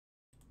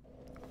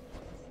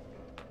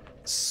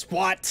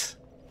SWAT!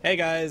 Hey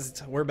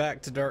guys, we're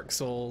back to Dark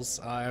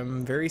Souls.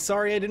 I'm very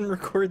sorry I didn't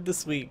record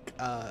this week.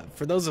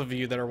 For those of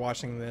you that are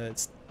watching the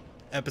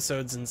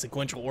episodes in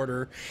sequential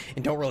order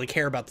and don't really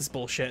care about this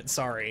bullshit,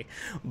 sorry.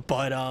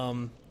 But,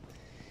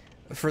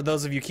 for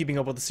those of you keeping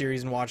up with the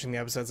series and watching the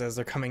episodes as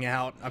they're coming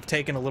out, I've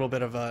taken a little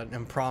bit of an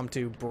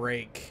impromptu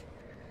break.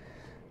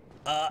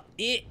 I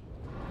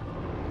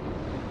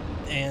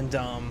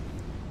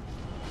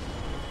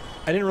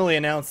didn't really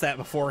announce that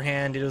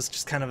beforehand. It was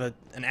just kind of an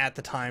at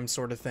the time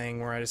sort of thing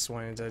where I just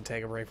wanted to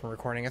take a break from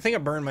recording. I think I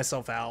burned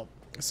myself out,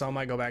 so I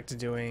might go back to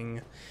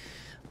doing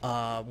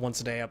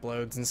once a day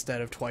uploads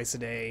instead of twice a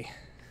day.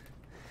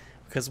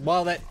 Because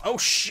while that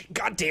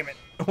god damn it,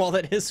 while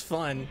that is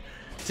fun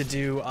to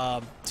do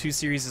two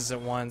series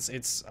at once,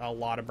 it's a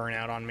lot of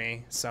burnout on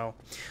me. So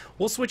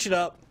we'll switch it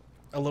up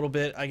a little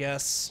bit, I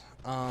guess.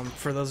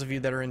 For those of you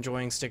that are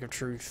enjoying Stick of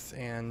Truth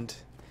and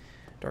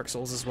Dark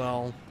Souls as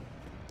well.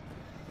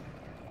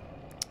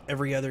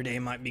 Every other day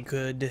might be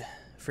good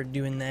for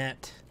doing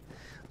that,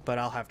 but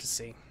I'll have to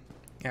see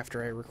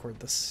after I record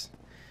this,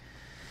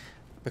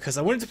 because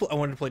I wanted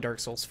to play Dark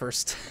Souls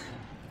first,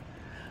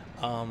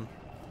 on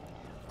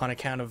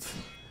account of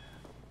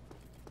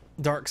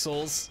Dark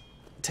Souls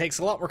takes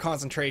a lot more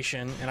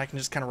concentration, and I can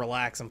just kind of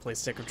relax and play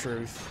Stick of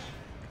Truth.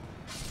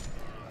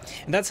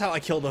 And that's how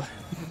I kill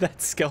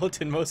that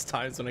skeleton most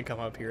times when I come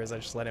up here, is I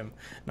just let him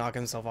knock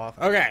himself off.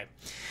 Okay,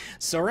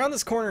 so around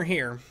this corner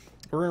here,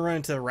 we're gonna run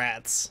into the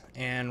rats,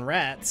 and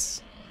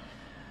rats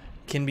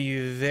can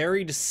be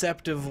very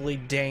deceptively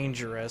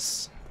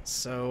dangerous.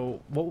 So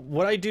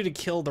what I do to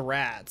kill the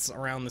rats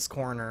around this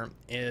corner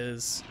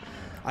is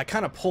I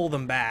kind of pull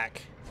them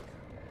back,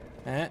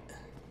 and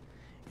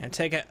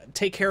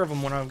take care of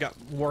them when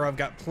where I've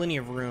got plenty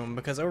of room,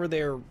 because over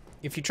there,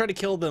 if you try to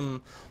kill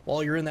them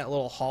while you're in that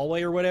little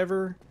hallway or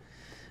whatever,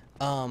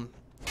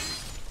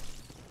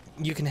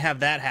 you can have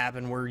that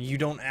happen where you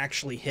don't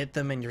actually hit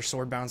them and your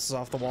sword bounces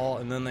off the wall,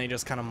 and then they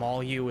just kind of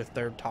maul you with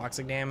their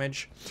toxic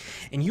damage.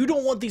 And you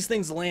don't want these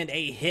things to land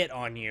a hit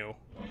on you,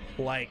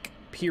 like,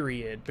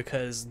 period,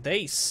 because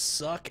they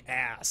suck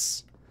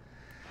ass.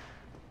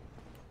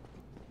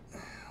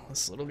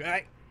 This little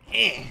guy,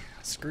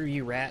 screw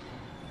you, rat.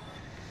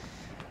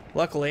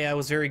 Luckily, I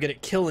was very good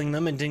at killing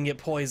them and didn't get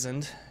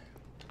poisoned.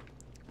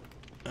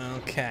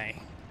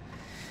 Okay.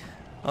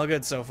 All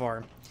good so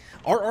far.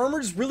 Our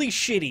armor's really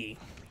shitty.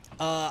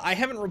 I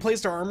haven't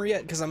replaced our armor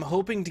yet because I'm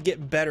hoping to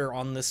get better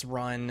on this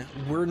run.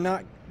 We're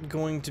not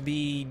going to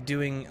be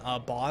doing a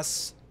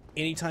boss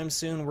anytime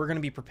soon. We're going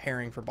to be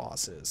preparing for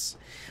bosses.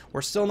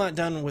 We're still not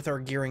done with our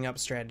gearing up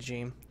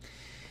strategy.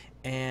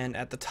 And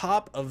at the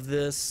top of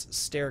this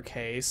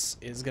staircase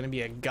is going to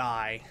be a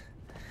guy.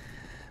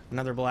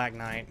 Another Black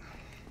Knight.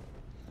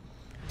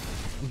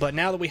 But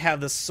now that we have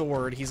this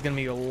sword, he's going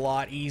to be a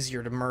lot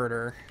easier to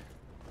murder.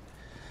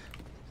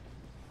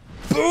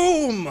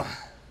 Boom!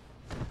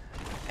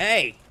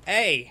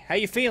 Hey, how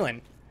you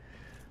feeling?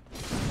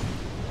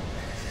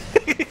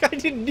 I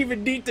didn't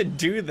even need to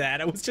do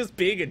that. I was just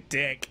being a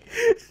dick.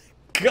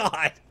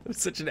 God, I'm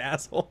such an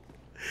asshole.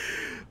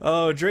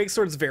 Oh, Drake's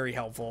Sword's very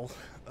helpful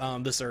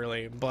this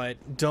early,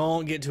 but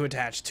don't get too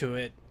attached to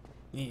it.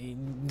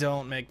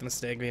 Don't make the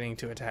mistake of getting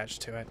too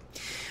attached to it.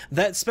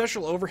 That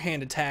special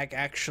overhand attack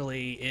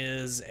actually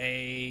is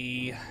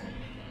a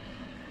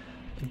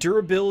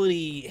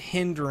durability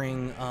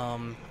hindering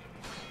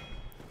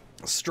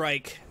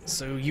strike,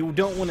 so you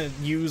don't want to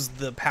use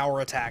the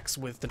power attacks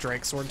with the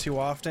Drake Sword too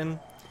often.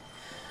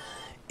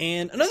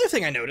 And another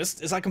thing I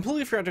noticed is I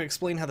completely forgot to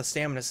explain how the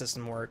stamina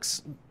system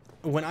works.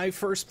 When I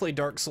first played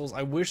Dark Souls,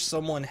 I wish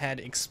someone had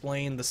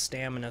explained the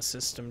stamina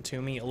system to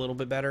me a little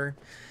bit better.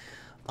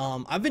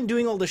 I've been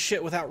doing all this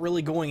shit without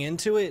really going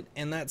into it,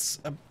 and that's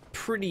a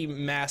pretty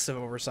massive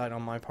oversight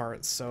on my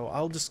part, so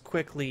I'll just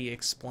quickly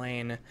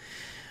explain.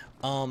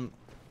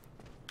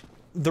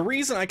 The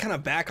reason I kind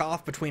of back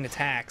off between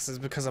attacks is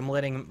because I'm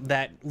letting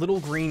that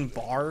little green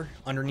bar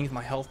underneath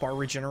my health bar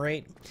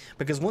regenerate,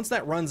 because once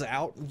that runs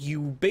out,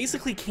 you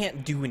basically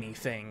can't do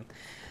anything.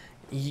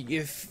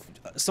 If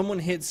someone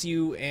hits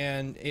you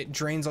and it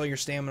drains all your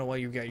stamina while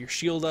you've got your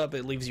shield up,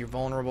 it leaves you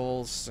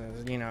vulnerable, so,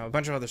 you know, a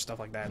bunch of other stuff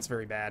like that. It's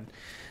very bad.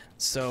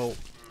 So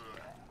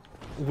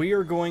we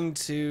are going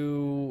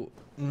to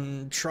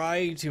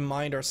try to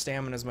mind our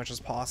stamina as much as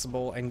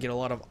possible and get a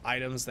lot of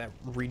items that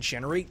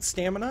regenerate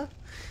stamina,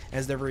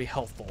 as they're very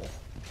helpful.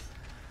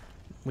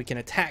 We can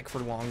attack for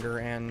longer,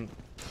 and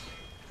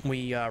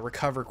we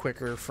recover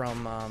quicker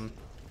from a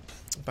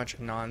bunch of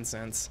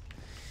nonsense.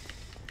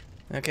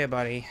 Okay,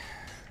 buddy.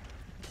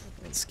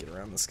 Let's get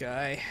around this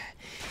guy.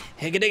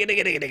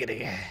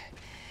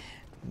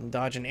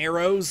 Dodging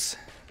arrows.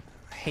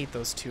 I hate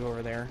those two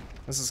over there.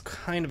 This is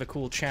kind of a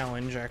cool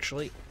challenge,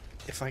 actually.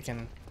 If I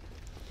can...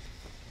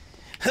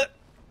 Huh.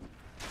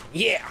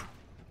 Yeah!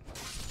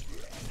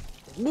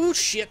 Woo,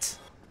 shit!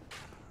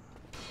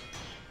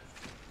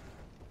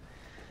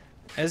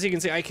 As you can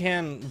see, I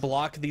can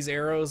block these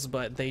arrows,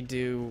 but they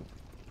do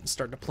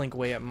start to plink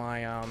away at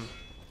my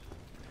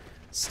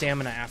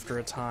stamina after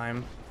a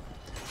time.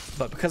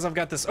 But because I've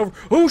got this over—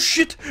 oh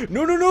shit!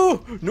 No no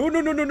no! No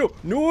no no no no!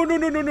 No no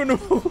no no no no!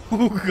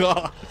 Oh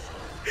god!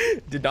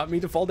 Did not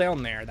mean to fall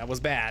down there. That was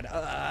bad.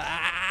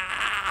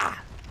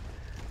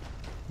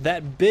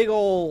 That big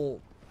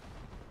ol'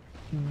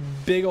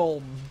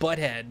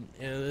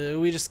 butthead.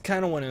 We just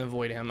kind of want to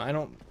avoid him. I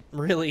don't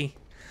really—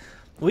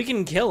 we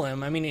can kill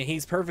him. I mean,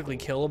 he's perfectly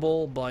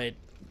killable, but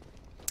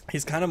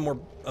he's kind of more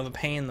of a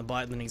pain in the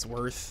butt than he's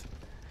worth.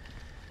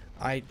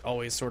 I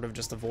always sort of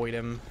just avoid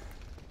him.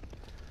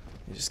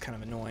 He's just kind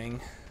of annoying.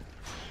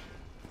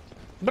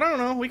 But I don't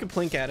know, we can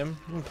plink at him.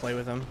 We can play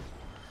with him.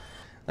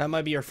 That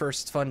might be our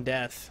first fun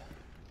death.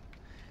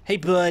 Hey,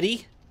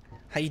 buddy.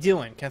 How you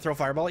doing? Can I throw a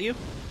fireball at you?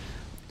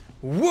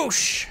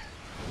 Whoosh!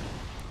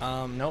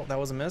 No, that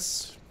was a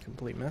miss.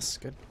 Complete miss.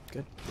 Good,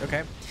 good.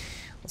 Okay.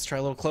 Let's try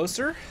a little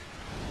closer.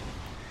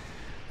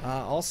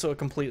 Also a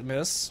complete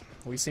miss.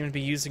 We seem to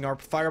be using our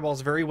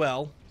fireballs very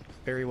well.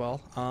 Very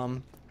well.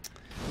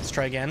 Let's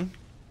try again.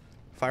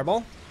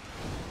 Fireball.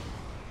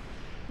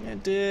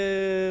 It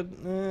did.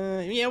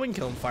 Yeah, we can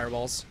kill him with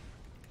fireballs.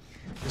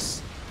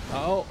 Just—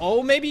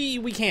 oh, maybe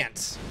we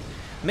can't.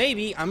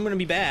 Maybe I'm gonna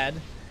be bad,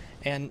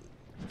 and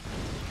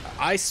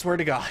I swear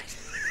to God.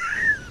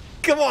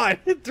 Come on,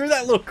 through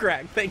that little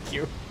crack. Thank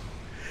you.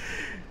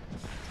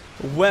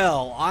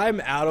 Well,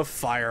 I'm out of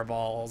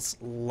fireballs.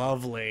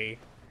 Lovely.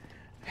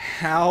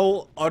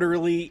 How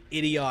utterly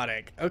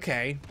idiotic.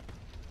 Okay.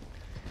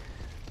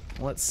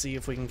 Let's see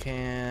if we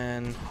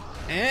can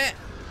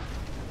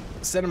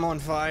set him on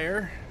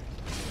fire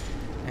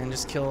and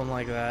just kill him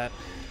like that.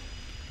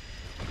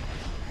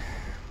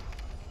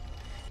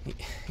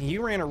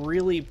 You ran a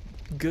really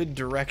good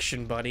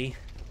direction, buddy.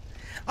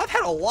 I've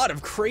had a lot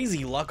of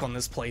crazy luck on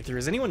this playthrough.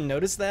 Has anyone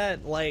noticed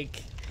that?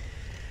 Like,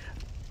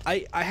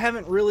 I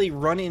haven't really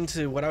run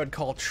into what I would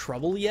call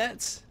trouble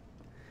yet.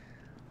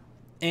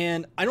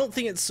 And I don't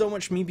think it's so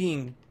much me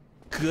being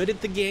good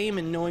at the game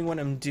and knowing what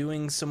I'm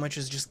doing so much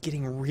as just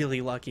getting really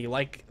lucky.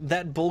 Like,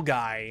 that bull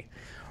guy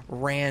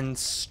ran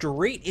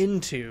straight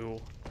into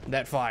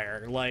that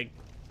fire. Like,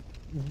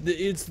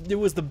 it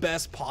was the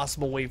best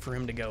possible way for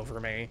him to go for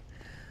me.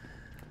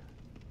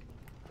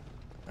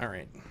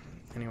 Alright.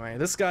 Anyway,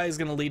 this guy is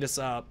going to lead us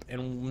up,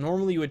 and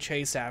normally you would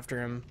chase after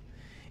him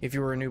if you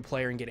were a new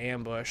player and get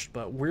ambushed,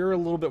 but we're a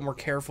little bit more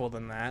careful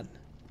than that.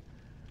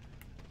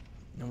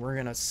 And we're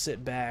going to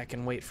sit back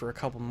and wait for a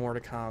couple more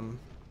to come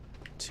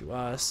to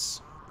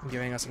us,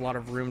 giving us a lot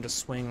of room to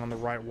swing on the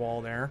right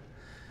wall there.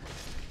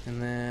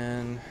 And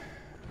then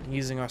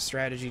using our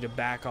strategy to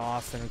back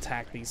off and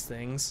attack these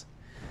things,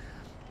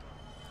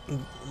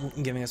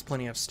 giving us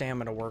plenty of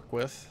stamina to work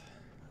with.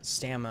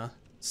 Stamina.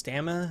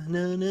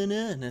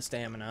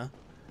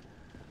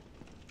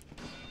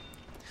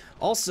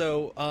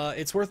 Also,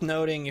 it's worth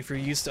noting, if you're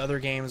used to other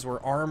games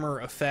where armor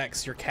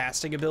affects your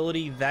casting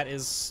ability, that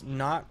is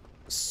not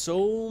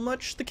so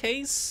much the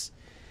case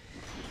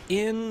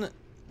in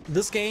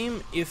this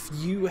game. If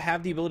you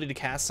have the ability to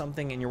cast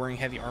something and you're wearing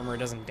heavy armor, it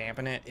doesn't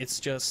dampen it. It's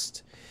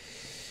just,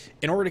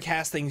 in order to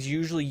cast things,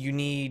 usually you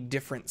need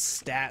different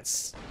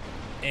stats,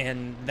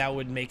 and that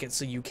would make it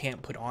so you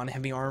can't put on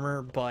heavy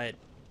armor. But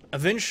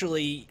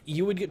eventually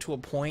you would get to a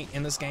point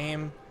in this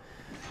game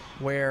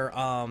where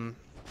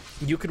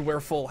you could wear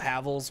full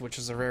Havels, which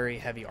is a very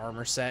heavy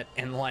armor set,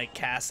 and like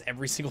cast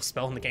every single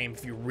spell in the game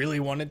if you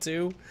really wanted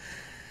to.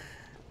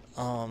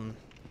 And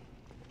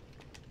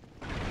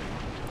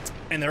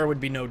there would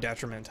be no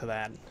detriment to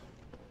that.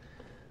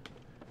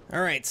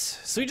 Alright,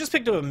 so we just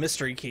picked up a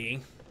mystery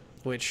key,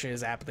 which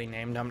is aptly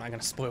named. I'm not going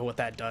to spoil what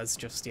that does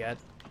just yet.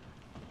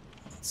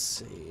 Let's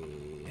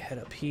see. Head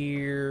up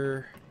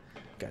here.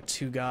 Got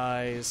two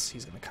guys.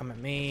 He's going to come at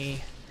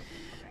me.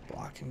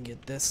 Block and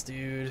get this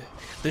dude.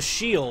 The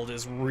shield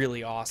is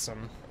really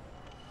awesome.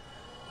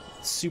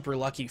 Super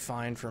lucky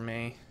find for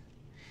me.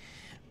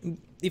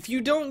 If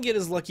you don't get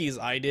as lucky as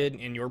I did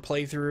in your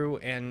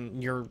playthrough,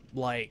 and you're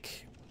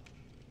like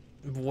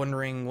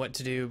wondering what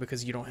to do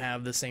because you don't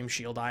have the same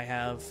shield I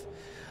have,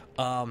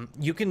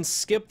 you can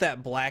skip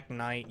that Black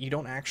Knight. You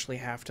don't actually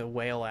have to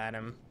wail at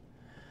him.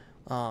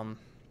 You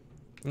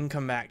can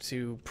come back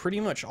to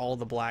pretty much all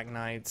the Black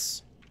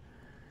Knights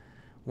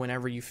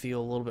whenever you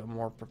feel a little bit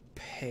more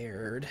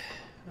prepared.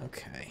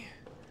 Okay.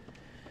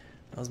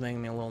 That was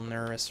making me a little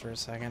nervous for a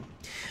second.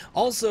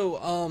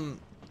 Also,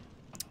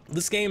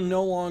 this game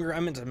no longer—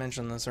 I meant to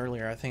mention this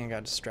earlier, I think I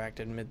got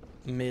distracted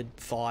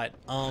mid-thought.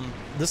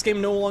 This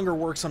game no longer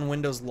works on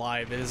Windows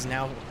Live. It is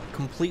now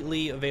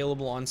completely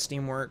available on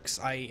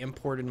Steamworks. I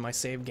imported my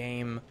save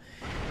game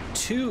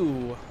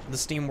to the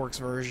Steamworks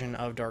version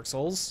of Dark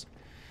Souls,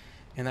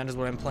 and that is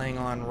what I'm playing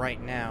on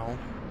right now.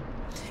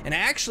 And I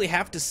actually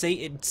have to say,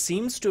 it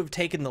seems to have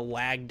taken the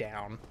lag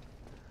down,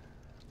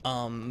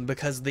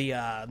 because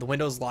the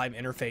Windows Live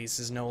interface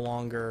is no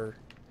longer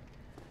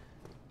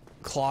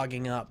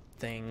clogging up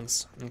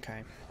things.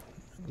 Okay.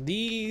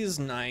 These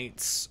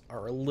knights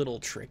are a little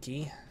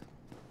tricky.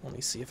 Let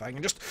me see if I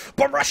can just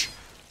bum rush.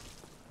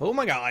 Oh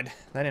my god,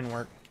 that didn't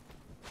work.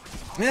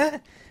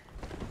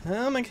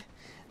 Oh my god.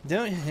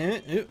 Don't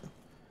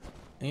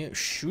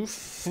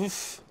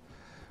shoof.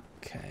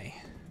 Okay.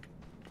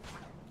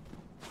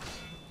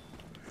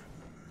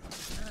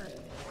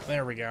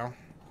 there we go.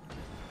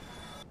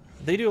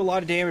 They do a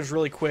lot of damage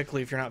really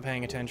quickly if you're not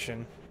paying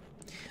attention.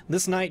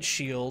 This Night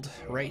Shield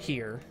right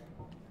here,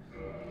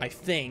 I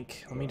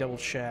think, let me double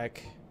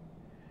check.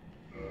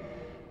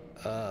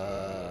 Wait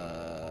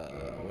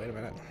a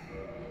minute.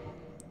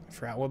 I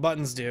forgot what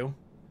buttons do.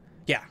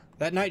 Yeah,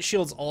 that Night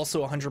Shield's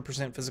also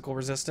 100% physical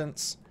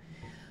resistance.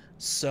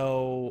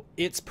 So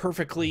it's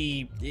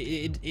perfectly,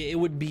 it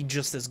would be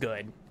just as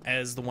good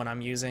as the one I'm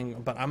using,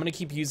 but I'm going to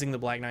keep using the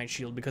Black Knight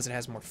Shield because it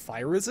has more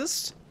fire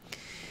resist.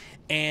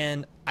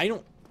 And I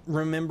don't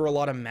remember a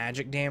lot of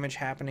magic damage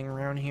happening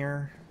around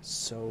here,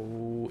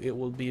 so it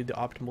will be the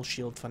optimal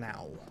shield for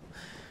now.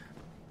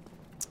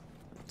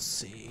 Let's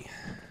see.